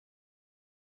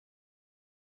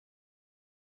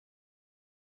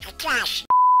Trash.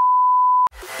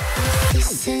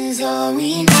 This is all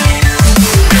we know.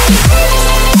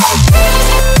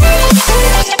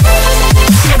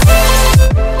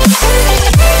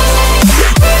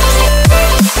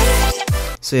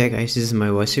 So yeah guys, this is my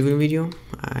voice reveal video.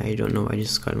 I don't know, I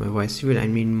just got my voice reveal. I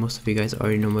mean, most of you guys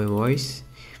already know my voice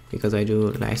because I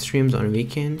do live streams on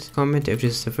weekends. Comment if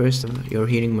this is the first time you're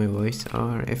hearing my voice,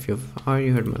 or if you've already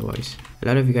heard my voice. A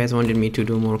lot of you guys wanted me to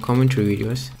do more commentary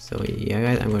videos, so yeah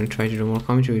guys, I'm going to try to do more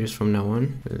commentary videos from now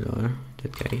on. Lol,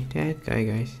 that guy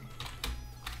guys.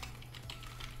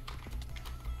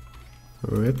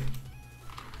 Rip.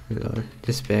 Lol,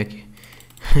 this back.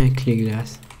 Clear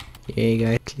glass. Yeah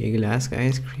guys, clear glass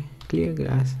guys, clear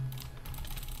glass.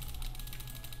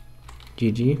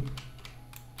 GG.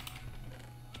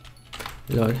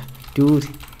 Lol, dude,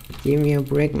 give me a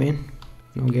break, man.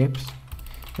 No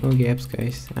gaps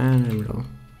guys, and I'm low.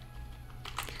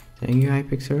 Thank you,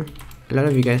 Hypixel. A lot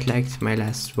of you guys liked my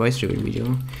last voice reveal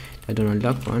video, the Donald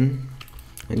Duck one,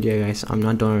 and yeah guys, I'm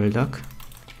not Donald Duck.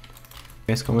 You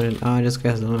guys commented, this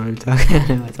guy's Donald Duck.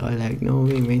 I was all like, no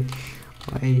way, man,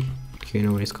 why? Okay,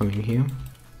 nobody's coming here.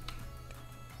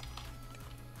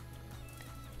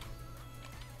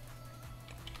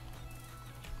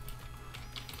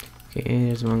 Okay,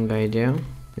 there's one guy there.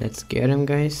 Let's get him,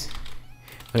 guys.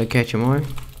 Gotta catch him all.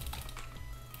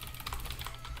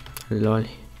 Lol.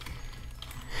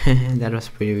 That was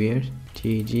pretty weird.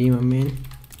 GG, my man.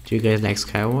 Do you guys like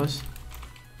Skywars?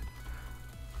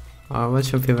 Or what's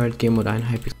your favorite game mode on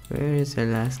Hypixel? Where is the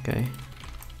last guy?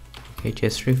 Okay,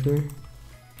 chest rifle.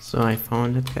 So I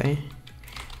found that guy.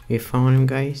 We found him,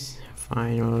 guys.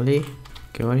 Finally.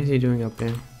 Okay, what is he doing up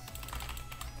there?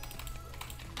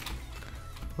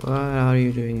 What are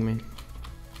you doing, man?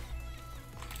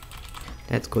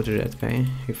 Let's go to that guy.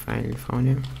 We finally found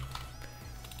him.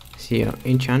 See ya,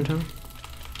 enchanter.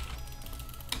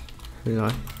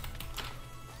 Lol.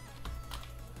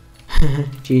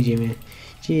 GG, man.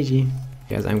 GG.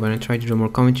 Guys, I'm gonna try to do more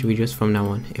commentary videos from now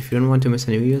on. If you don't want to miss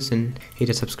any videos, then hit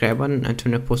the subscribe button and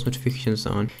turn the post notifications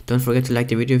on. Don't forget to like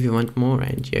the video if you want more,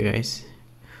 and yeah guys,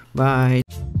 bye.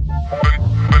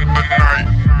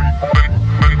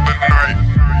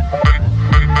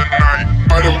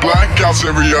 By the blackouts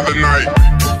every other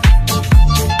night.